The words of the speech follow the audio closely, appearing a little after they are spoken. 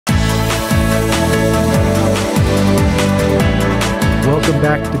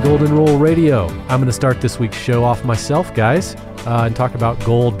back to Golden Rule Radio. I'm going to start this week's show off myself, guys, and talk about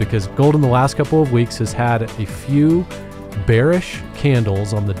gold, because gold in the last couple of weeks has had a few bearish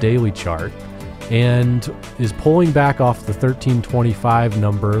candles on the daily chart and is pulling back off the 1325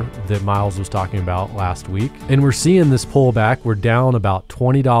 number that Miles was talking about last week. And we're seeing this pullback. We're down about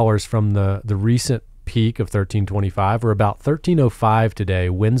 $20 from the recent peak of 1325. We're about 1305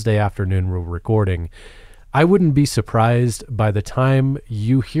 today, Wednesday afternoon we're recording. I wouldn't be surprised by the time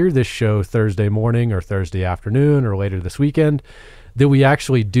you hear this show Thursday morning or Thursday afternoon or later this weekend that we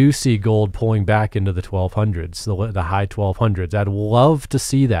actually do see gold pulling back into the 1200s, the high 1200s. I'd love to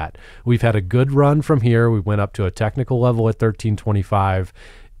see that. We've had a good run from here. We went up to a technical level at 1325.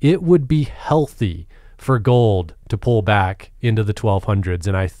 It would be healthy for gold to pull back into the 1200s,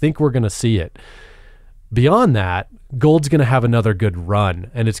 and I think we're going to see it. Beyond that, gold's going to have another good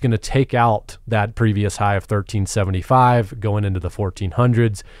run, and it's going to take out that previous high of 1375 going into the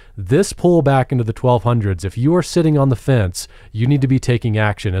 1400s. This pullback into the 1200s, if you are sitting on the fence, you need to be taking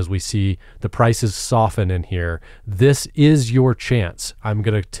action as we see the prices soften in here. This is your chance. I'm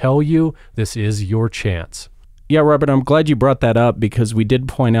going to tell you, this is your chance. Yeah, Robert, I'm glad you brought that up, because we did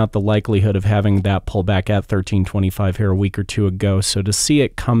point out the likelihood of having that pullback at 1325 here a week or two ago. So to see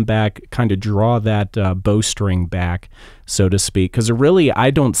it come back, kind of draw that bowstring back, so to speak, because really I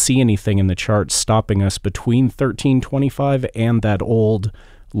don't see anything in the chart stopping us between 1325 and that old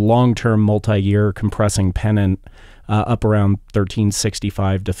long-term multi-year compressing pennant up around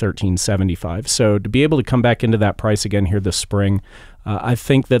 1365 to 1375. So to be able to come back into that price again here this spring, I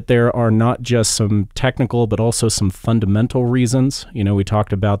think that there are not just some technical, but also some fundamental reasons. You know, we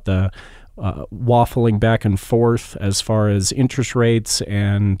talked about the waffling back and forth as far as interest rates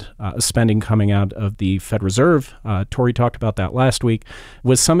and spending coming out of the Fed Reserve. Tori talked about that last week.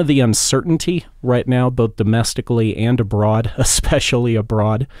 With some of the uncertainty right now, both domestically and abroad, especially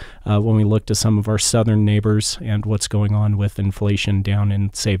abroad, when we look to some of our southern neighbors and what's going on with inflation down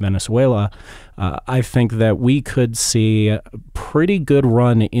in, say, Venezuela, I think that we could see a pretty good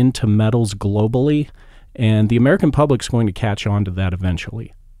run into metals globally, and the American public's going to catch on to that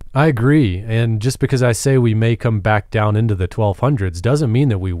eventually. I agree. And just because I say we may come back down into the 1200s doesn't mean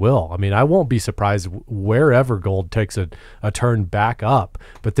that we will. I mean, I won't be surprised wherever gold takes a turn back up.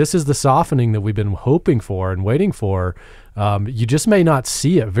 But this is the softening that we've been hoping for and waiting for. You just may not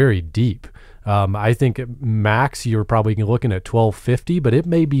see it very deep. I think at max you're probably looking at 1250, but it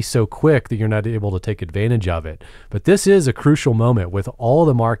may be so quick that you're not able to take advantage of it. But this is a crucial moment with all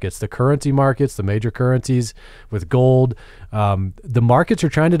the markets, the currency markets, the major currencies, with gold. The markets are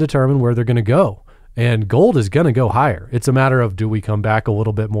trying to determine where they're going to go, and gold is going to go higher. It's a matter of, do we come back a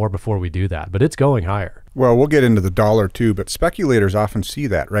little bit more before we do that? But it's going higher. Well, we'll get into the dollar too, but speculators often see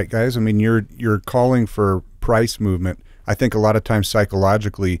that, right, guys? I mean, you're calling for price movement. I think a lot of times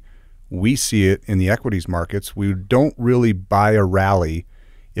psychologically, we see it in the equities markets. We don't really buy a rally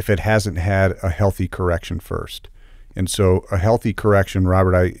if it hasn't had a healthy correction first. And so a healthy correction,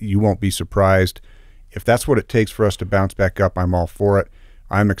 Robert, you won't be surprised. If that's what it takes for us to bounce back up, I'm all for it.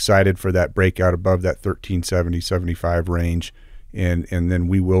 I'm excited for that breakout above that 1370, 75 range, and then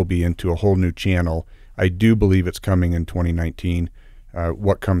we will be into a whole new channel. I do believe it's coming in 2019.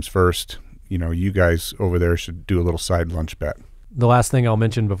 What comes first? You know, you guys over there should do a little side lunch bet. The last thing I'll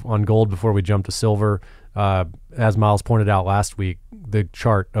mention on gold before we jump to silver, as Miles pointed out last week, the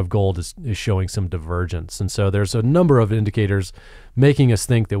chart of gold is showing some divergence. And so there's a number of indicators making us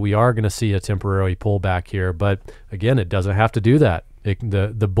think that we are going to see a temporary pullback here. But again, it doesn't have to do that.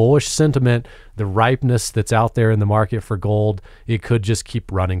 The bullish sentiment, the ripeness that's out there in the market for gold, it could just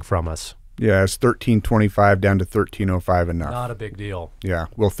keep running from us. Yeah, it's 1325 down to 1305 enough. Not a big deal. Yeah,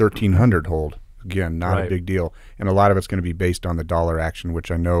 will 1300 hold? Again, not a big deal. And a lot of it's going to be based on the dollar action,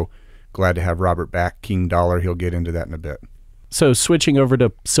 which I know, glad to have Robert back, King Dollar. He'll get into that in a bit. So switching over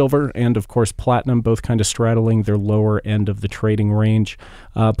to silver and, of course, platinum, both kind of straddling their lower end of the trading range.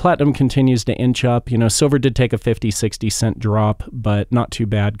 Platinum continues to inch up. You know, silver did take a 50, 60 cent drop, but not too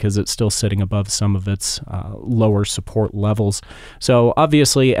bad because it's still sitting above some of its lower support levels. So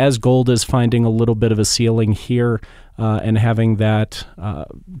obviously, as gold is finding a little bit of a ceiling here, and having that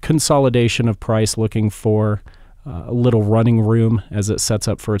consolidation of price, looking for a little running room as it sets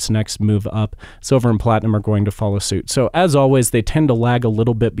up for its next move up, silver and platinum are going to follow suit. So as always, they tend to lag a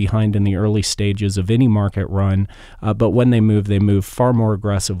little bit behind in the early stages of any market run, but when they move far more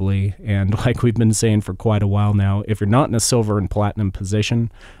aggressively. And like we've been saying for quite a while now, if you're not in a silver and platinum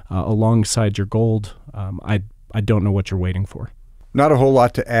position alongside your gold, I don't know what you're waiting for. Not a whole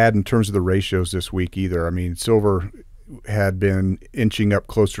lot to add in terms of the ratios this week either. I mean, silver had been inching up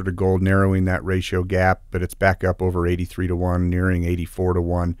closer to gold, narrowing that ratio gap, but it's back up over 83 to 1, nearing 84 to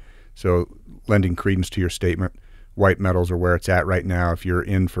 1. So lending credence to your statement, white metals are where it's at right now if you're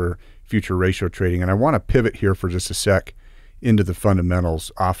in for future ratio trading. And I want to pivot here for just a sec into the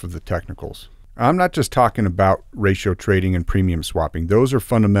fundamentals off of the technicals. I'm not just talking about ratio trading and premium swapping. Those are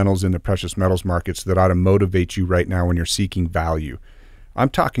fundamentals in the precious metals markets that ought to motivate you right now when you're seeking value. I'm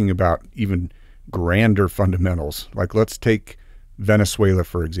talking about even grander fundamentals. Like, let's take Venezuela,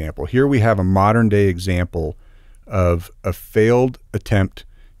 for example. Here we have a modern day example of a failed attempt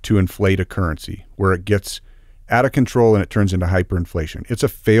to inflate a currency where it gets out of control and it turns into hyperinflation. It's a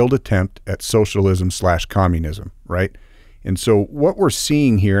failed attempt at socialism/communism, right? And so what we're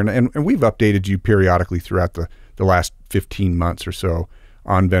seeing here, and we've updated you periodically throughout the last 15 months or so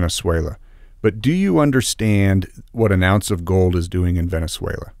on Venezuela, but do you understand what an ounce of gold is doing in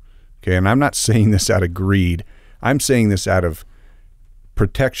Venezuela? Okay, and I'm not saying this out of greed. I'm saying this out of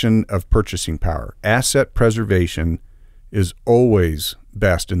protection of purchasing power. Asset preservation is always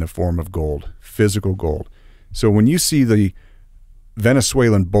best in the form of gold, physical gold. So when you see the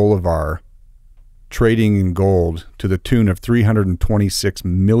Venezuelan bolivar trading in gold to the tune of 326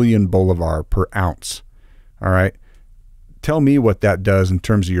 million bolivar per ounce, all right, tell me what that does in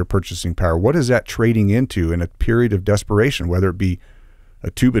terms of your purchasing power. What is that trading into in a period of desperation, whether it be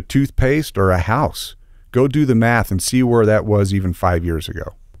a tube of toothpaste or a house? Go do the math and see where that was even 5 years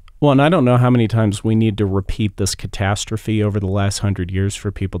ago. Well, and I don't know how many times we need to repeat this catastrophe over the last 100 years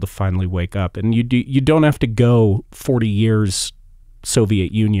for people to finally wake up. And you don't have to go 40 years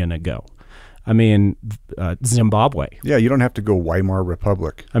Soviet Union ago. I mean, Zimbabwe. Yeah, you don't have to go Weimar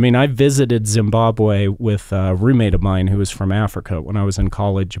Republic. I mean, I visited Zimbabwe with a roommate of mine who was from Africa when I was in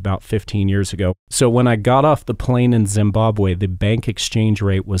college about 15 years ago. So when I got off the plane in Zimbabwe, the bank exchange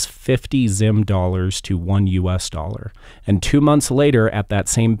rate was 50 Zim dollars to $1 US. And 2 months later at that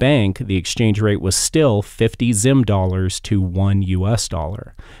same bank, the exchange rate was still 50 Zim dollars to $1 US.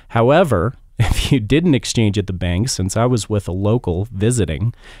 However, if you didn't exchange at the bank, since I was with a local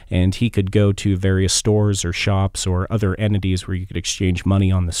visiting and he could go to various stores or shops or other entities where you could exchange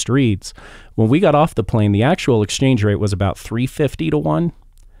money on the streets, when we got off the plane, the actual exchange rate was about 350 to 1.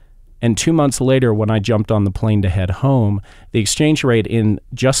 And 2 months later, when I jumped on the plane to head home, the exchange rate in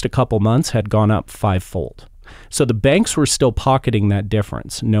just a couple months had gone up fivefold. So the banks were still pocketing that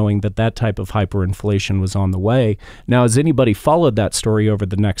difference, knowing that that type of hyperinflation was on the way. Now, as anybody followed that story over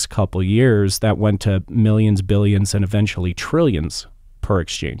the next couple years, that went to millions, billions, and eventually trillions per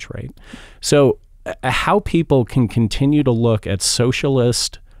exchange rate. So how people can continue to look at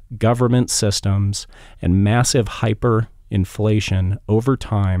socialist government systems and massive hyperinflation over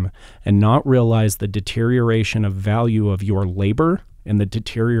time and not realize the deterioration of value of your labor and the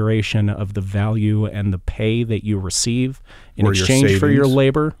deterioration of the value and the pay that you receive in exchange for your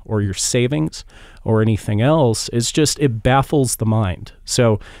labor or your savings or anything else, is just, it baffles the mind.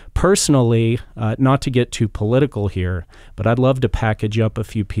 So personally, not to get too political here, but I'd love to package up a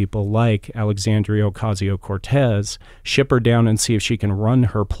few people like Alexandria Ocasio-Cortez, ship her down and see if she can run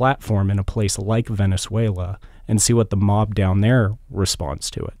her platform in a place like Venezuela and see what the mob down there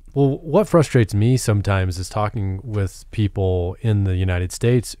responds to it. Well, what frustrates me sometimes is talking with people in the United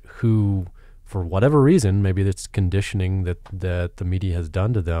States who, for whatever reason, maybe it's conditioning that the media has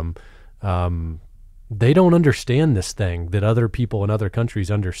done to them, they don't understand this thing that other people in other countries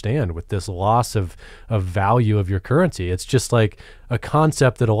understand with this loss of value of your currency. It's just like a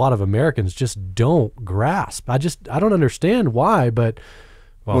concept that a lot of Americans just don't grasp. I don't understand why, but...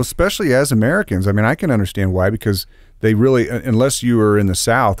 Well, especially as Americans, I mean, I can understand why, because they really, unless you were in the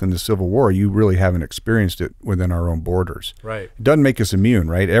South in the Civil War, you really haven't experienced it within our own borders. Right. It doesn't make us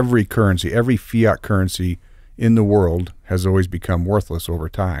immune, right? Every currency, every fiat currency in the world has always become worthless over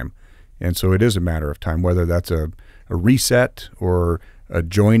time. And so it is a matter of time, whether that's a reset or a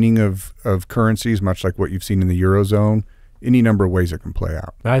joining of currencies, much like what you've seen in the Eurozone, any number of ways it can play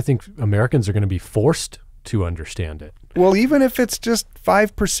out. I think Americans are going to be forced to understand it. Well, even if it's just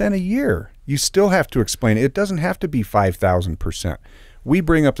 5% a year, you still have to explain it. It doesn't have to be 5,000%. We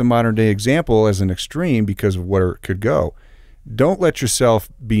bring up the modern day example as an extreme because of where it could go. Don't let yourself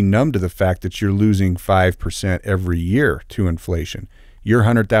be numb to the fact that you're losing 5% every year to inflation. Your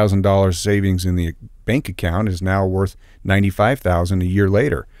 $100,000 savings in the bank account is now worth $95,000 a year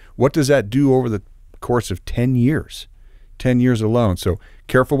later. What does that do over the course of 10 years? 10 years alone. So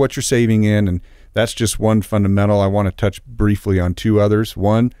careful what you're saving in, and that's just one fundamental. I want to touch briefly on two others.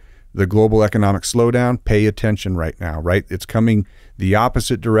 One, the global economic slowdown. Pay attention right now, right? It's coming the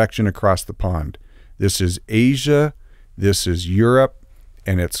opposite direction across the pond. This is Asia. This is Europe.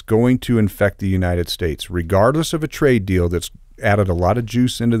 and it's going to infect the United States, regardless of a trade deal that's added a lot of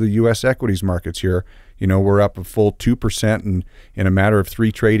juice into the U.S. equities markets here. You know, we're up a full 2% in a matter of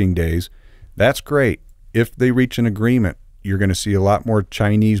 3 trading days. That's great. If they reach an agreement, you're going to see a lot more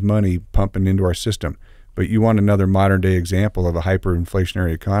Chinese money pumping into our system. But you want another modern day example of a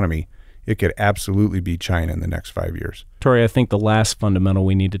hyperinflationary economy, it could absolutely be China in the next 5 years. Tori, I think the last fundamental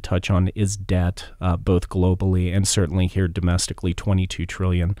we need to touch on is debt, both globally and certainly here domestically, $22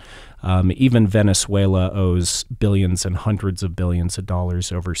 trillion. Even Venezuela owes billions and hundreds of billions of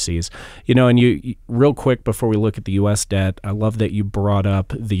dollars overseas. You know, and you real quick before we look at the U.S. debt, I love that you brought up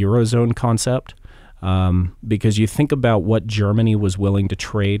the Eurozone concept because you think about what Germany was willing to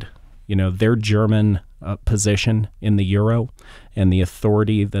trade, you know, their German position in the euro and the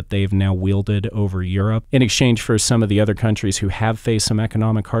authority that they've now wielded over Europe in exchange for some of the other countries who have faced some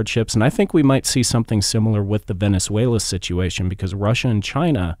economic hardships. And I think we might see something similar with the Venezuela situation because Russia and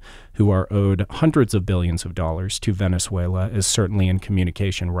China, who are owed hundreds of billions of dollars to Venezuela, is certainly in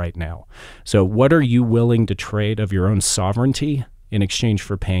communication right now. So what are you willing to trade of your own sovereignty in exchange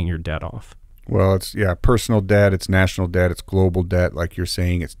for paying your debt off? Well, it's personal debt, it's national debt, it's global debt, like you're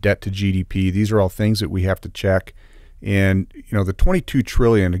saying, it's debt to GDP. These are all things that we have to check. And, you know, the $22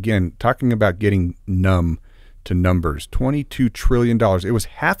 trillion, again, talking about getting numb to numbers, $22 trillion. It was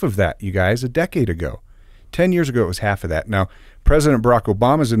half of that, you guys, a decade ago. 10 years ago, it was half of that. Now, President Barack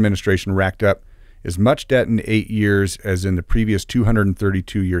Obama's administration racked up as much debt in 8 years as in the previous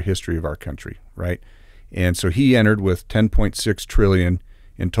 232-year history of our country, right? And so he entered with $10.6 trillion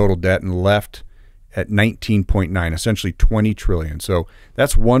in total debt and left at 19.9, essentially 20 trillion. So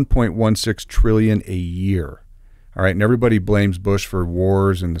that's 1.16 trillion a year. All right, and everybody blames Bush for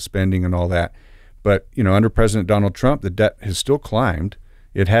wars and the spending and all that. But, you know, under President Donald Trump, the debt has still climbed.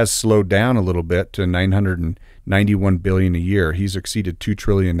 It has slowed down a little bit to 991 billion a year. He's exceeded 2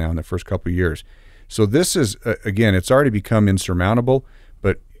 trillion now in the first couple of years. So this is, again, it's already become insurmountable,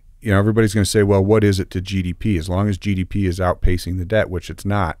 but you know, everybody's going to say, well, what is it to GDP? As long as GDP is outpacing the debt, which it's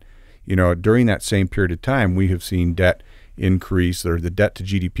not, you know, during that same period of time, we have seen debt increase, or the debt to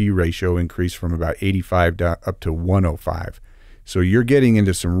GDP ratio increase from about 85 up to 105. So you're getting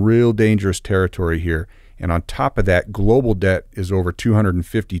into some real dangerous territory here. And on top of that, global debt is over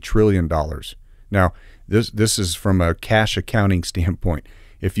 $250 trillion. Now, this is from a cash accounting standpoint.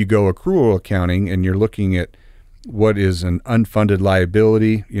 If you go accrual accounting and you're looking at what is an unfunded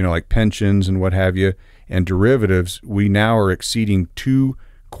liability, you know, like pensions and what have you, and derivatives, we now are exceeding $2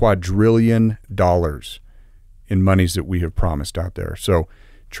 quadrillion in monies that we have promised out there. So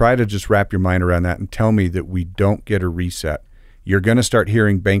try to just wrap your mind around that and tell me that we don't get a reset. You're going to start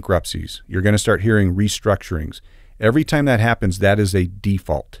hearing bankruptcies. You're going to start hearing restructurings. Every time that happens, that is a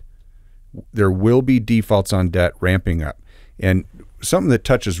default. There will be defaults on debt ramping up. And something that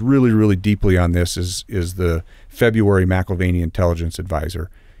touches really, really deeply on this is the February McAlvany Intelligence Advisor.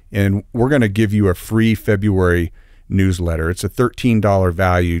 And we're going to give you a free February newsletter. It's a $13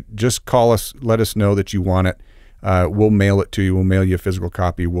 value. Just call us, let us know that you want it. We'll mail it to you. We'll mail you a physical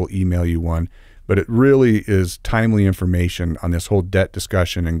copy. We'll email you one. But it really is timely information on this whole debt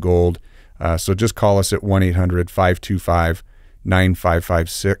discussion and gold. So just call us at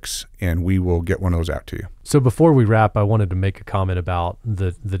 1-800-525-9556, and we will get one of those out to you. So before we wrap, I wanted to make a comment about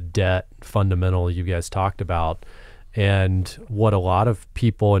the debt fundamental you guys talked about and what a lot of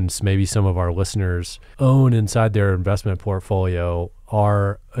people and maybe some of our listeners own inside their investment portfolio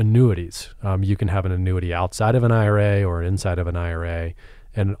are annuities. You can have an annuity outside of an IRA or inside of an IRA.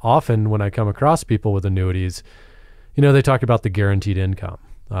 And often when I come across people with annuities, you know, they talk about the guaranteed income.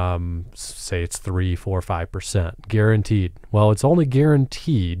 Say it's 3, 4, 5% guaranteed. Well, it's only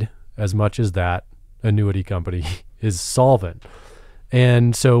guaranteed as much as that annuity company is solvent.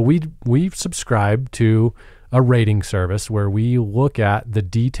 And so we subscribe to a rating service where we look at the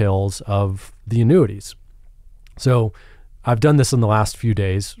details of the annuities. So I've done this in the last few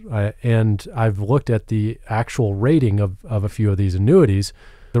days, and I've looked at the actual rating of a few of these annuities.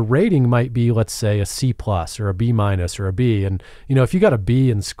 The rating might be, let's say, a C+ or a B- or a B. And, you know, if you got a B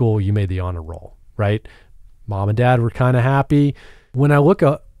in school, you made the honor roll, right? Mom and dad were kind of happy. When I look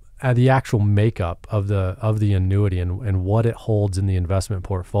at the actual makeup of the annuity and what it holds in the investment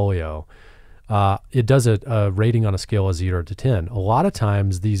portfolio, it does a rating on a scale of 0 to 10. A lot of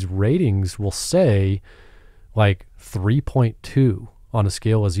times these ratings will say like 3.2 on a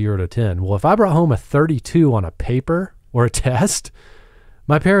scale of 0 to 10. Well, if I brought home a 32 on a paper or a test,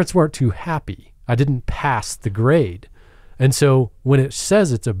 my parents weren't too happy. I didn't pass the grade. And so when it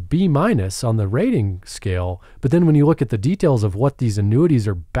says it's a B- on the rating scale, but then when you look at the details of what these annuities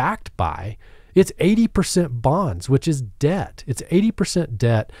are backed by, It's 80% bonds, which is debt. It's 80%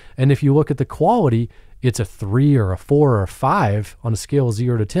 debt. And if you look at the quality, it's a 3 or a 4 or a 5 on a scale of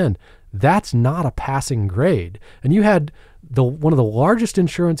 0 to 10. That's not a passing grade. And you had one of the largest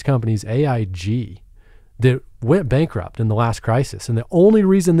insurance companies, AIG, that went bankrupt in the last crisis. And the only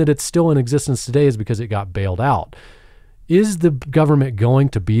reason that it's still in existence today is because it got bailed out. Is the government going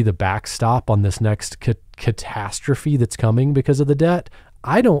to be the backstop on this next catastrophe that's coming because of the debt?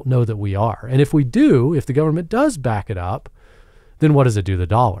 I don't know that we are. And if we do, if the government does back it up, then what does it do to the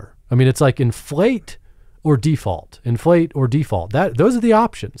dollar? I mean, it's like inflate or default. Inflate or default. Those are the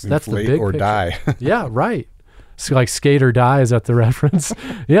options. That's the big picture. Inflate or die. Yeah, right. It's like skate or die. Is that the reference?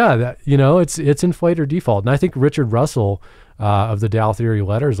 Yeah, it's inflate or default. And I think Richard Russell of the Dow Theory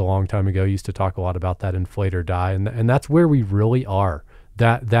Letters a long time ago used to talk a lot about that inflate or die. And that's where we really are.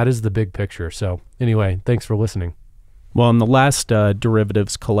 That is the big picture. So anyway, thanks for listening. Well, and the last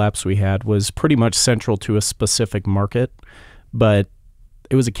derivatives collapse we had was pretty much central to a specific market, but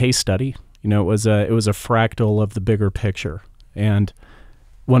it was a case study. It was a fractal of the bigger picture. And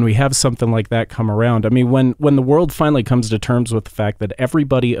when we have something like that come around, I mean, when the world finally comes to terms with the fact that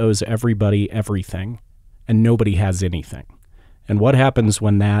everybody owes everybody everything and nobody has anything, and what happens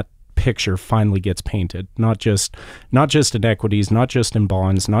when that picture finally gets painted, not just in equities, not just in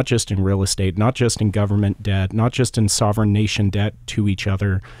bonds, not just in real estate, not just in government debt, not just in sovereign nation debt to each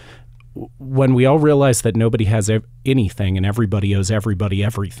other. When we all realize that nobody has anything and everybody owes everybody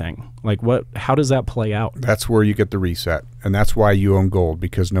everything, how does that play out? That's where you get the reset. And that's why you own gold,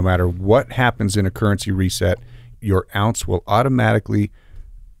 because no matter what happens in a currency reset, your ounce will automatically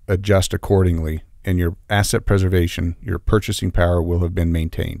adjust accordingly, and your asset preservation, your purchasing power will have been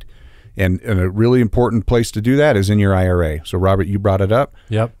maintained. And a really important place to do that is in your IRA. So, Robert, you brought it up.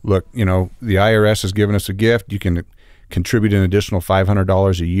 Yep. Look, the IRS has given us a gift. You can contribute an additional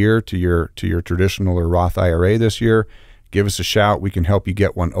 $500 a year to your traditional or Roth IRA this year. Give us a shout. We can help you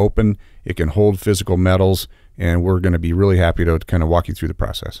get one open. It can hold physical metals, and we're going to be really happy to kind of walk you through the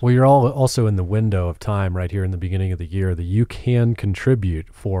process. Well, you're all also in the window of time right here in the beginning of the year that you can contribute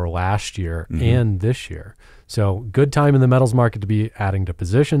for last year and this year. So good time in the metals market to be adding to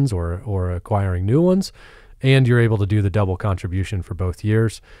positions or acquiring new ones, and you're able to do the double contribution for both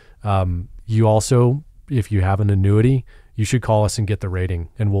years. You also, if you have an annuity, you should call us and get the rating,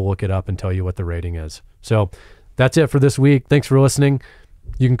 and we'll look it up and tell you what the rating is. So that's it for this week. Thanks for listening.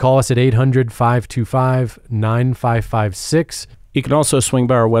 You can call us at 800-525-9556. You can also swing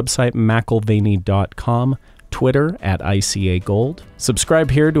by our website, McAlvany.com, Twitter at ICA Gold. Subscribe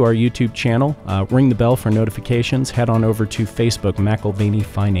here to our YouTube channel. Ring the bell for notifications. Head on over to Facebook, McAlvany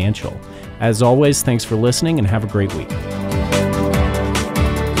Financial. As always, thanks for listening and have a great week.